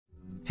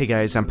Hey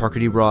guys, I'm Parker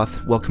D.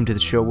 Roth. Welcome to the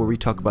show where we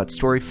talk about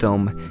story,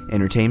 film,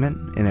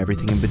 entertainment, and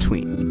everything in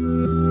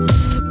between.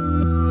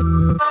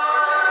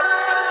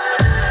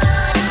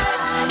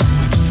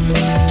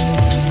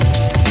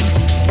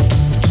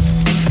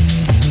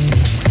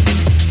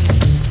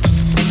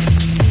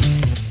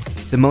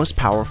 The most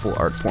powerful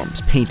art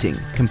forms, painting,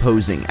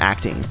 composing,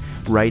 acting,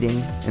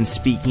 writing, and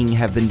speaking,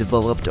 have been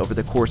developed over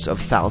the course of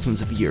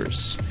thousands of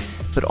years,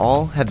 but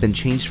all have been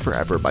changed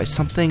forever by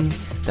something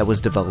that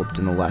was developed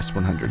in the last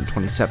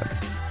 127.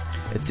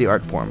 It's the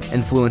art form,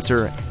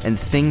 influencer, and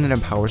thing that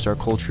empowers our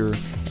culture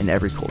and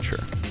every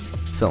culture: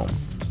 film.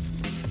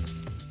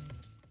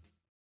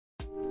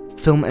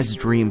 Film as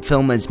dream,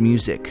 film as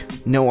music.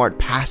 No art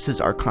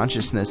passes our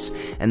consciousness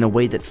in the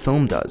way that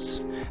film does,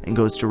 and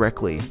goes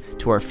directly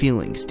to our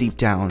feelings deep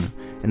down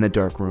in the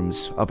dark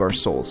rooms of our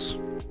souls.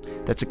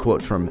 That's a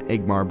quote from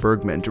Ingmar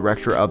Bergman,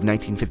 director of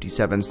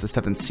 1957's The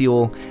Seventh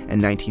Seal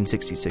and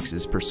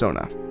 1966's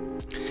Persona.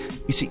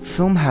 You see,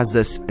 film has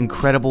this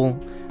incredible,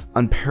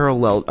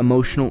 unparalleled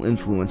emotional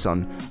influence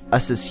on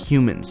us as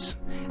humans.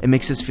 It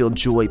makes us feel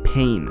joy,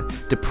 pain,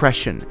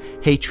 depression,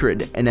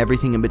 hatred, and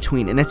everything in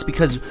between. And it's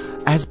because,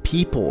 as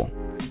people,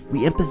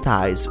 we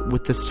empathize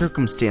with the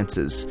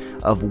circumstances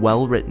of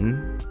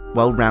well-written,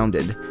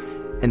 well-rounded,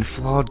 and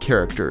flawed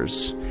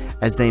characters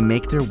as they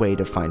make their way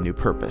to find new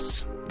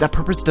purpose. That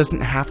purpose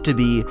doesn't have to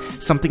be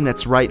something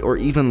that's right or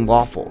even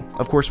lawful,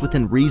 of course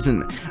within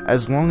reason,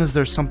 as long as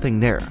there's something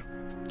there.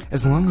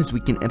 As long as we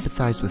can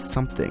empathize with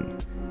something,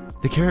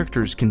 the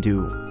characters can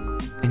do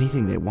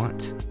anything they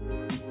want.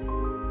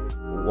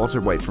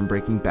 Walter White from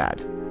Breaking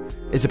Bad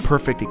is a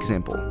perfect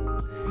example.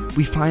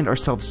 We find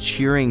ourselves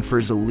cheering for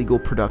his illegal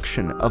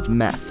production of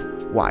meth.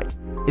 Why?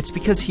 It's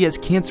because he has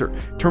cancer,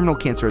 terminal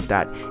cancer at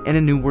that, and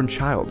a newborn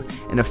child,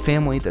 and a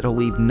family that he'll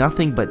leave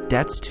nothing but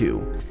debts to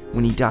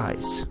when he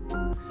dies.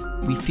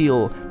 We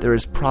feel there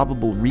is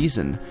probable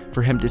reason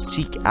for him to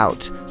seek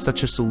out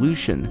such a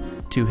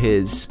solution to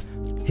his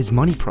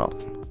money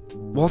problem.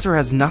 Walter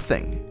has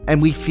nothing,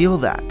 and we feel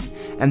that.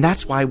 And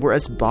that's why we're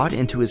as bought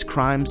into his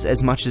crimes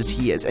as much as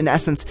he is. In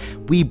essence,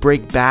 we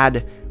break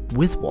bad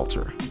with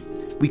Walter.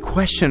 We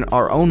question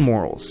our own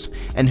morals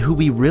and who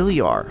we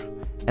really are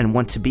and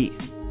want to be.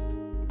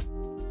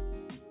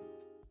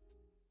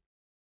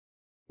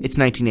 It's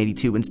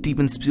 1982 and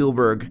Steven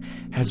Spielberg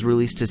has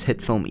released his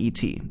hit film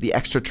E.T., The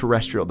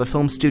Extraterrestrial. The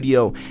film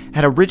studio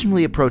had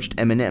originally approached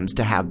M&M's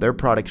to have their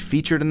product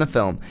featured in the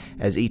film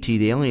as E.T.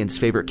 the alien's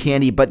favorite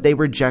candy, but they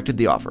rejected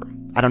the offer.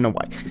 I don't know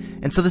why.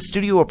 And so the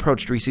studio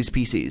approached Reese's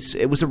Pieces.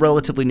 It was a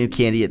relatively new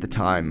candy at the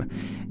time,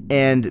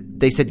 and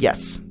they said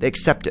yes, they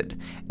accepted.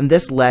 And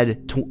this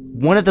led to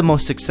one of the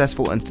most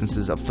successful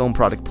instances of film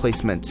product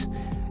placement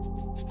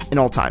in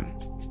all time.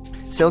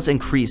 Sales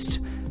increased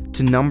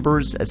to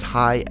numbers as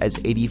high as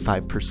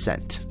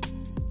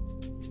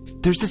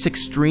 85%. There's this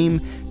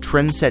extreme,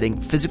 trend-setting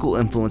physical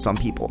influence on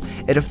people.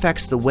 It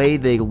affects the way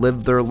they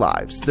live their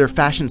lives, their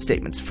fashion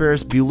statements.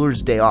 Ferris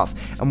Bueller's Day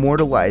Off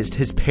immortalized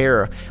his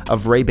pair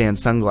of Ray-Ban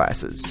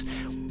sunglasses.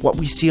 What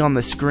we see on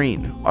the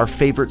screen, our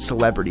favorite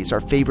celebrities, our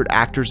favorite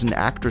actors and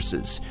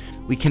actresses,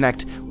 we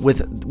connect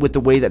with the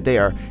way that they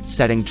are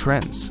setting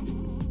trends.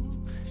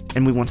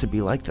 And we want to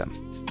be like them.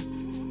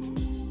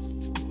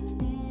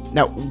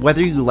 Now,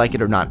 whether you like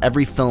it or not,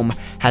 every film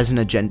has an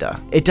agenda.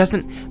 It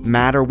doesn't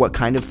matter what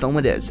kind of film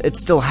it is, it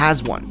still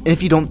has one. And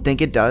if you don't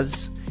think it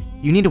does,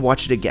 you need to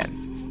watch it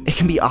again. It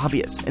can be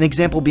obvious. An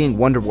example being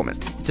Wonder Woman.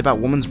 It's about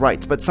women's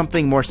rights, but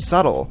something more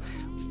subtle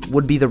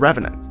would be The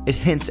Revenant. It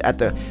hints at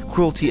the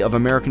cruelty of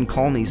American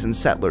colonies and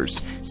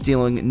settlers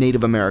stealing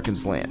Native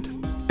Americans' land.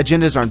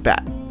 Agendas aren't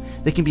bad.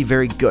 They can be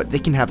very good. They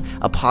can have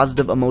a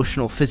positive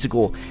emotional,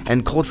 physical,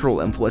 and cultural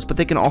influence, but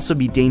they can also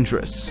be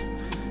dangerous.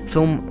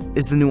 Film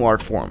is the new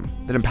art form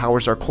that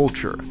empowers our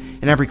culture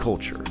and every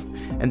culture.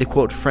 And to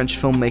quote French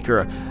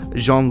filmmaker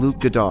Jean-Luc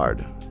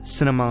Godard,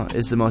 cinema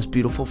is the most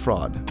beautiful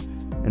fraud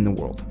in the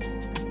world.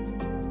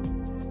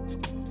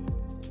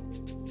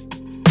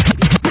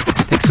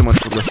 Thanks so much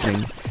for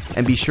listening,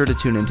 and be sure to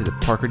tune into the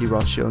Parker D.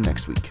 Roth Show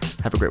next week.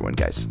 Have a great one,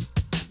 guys.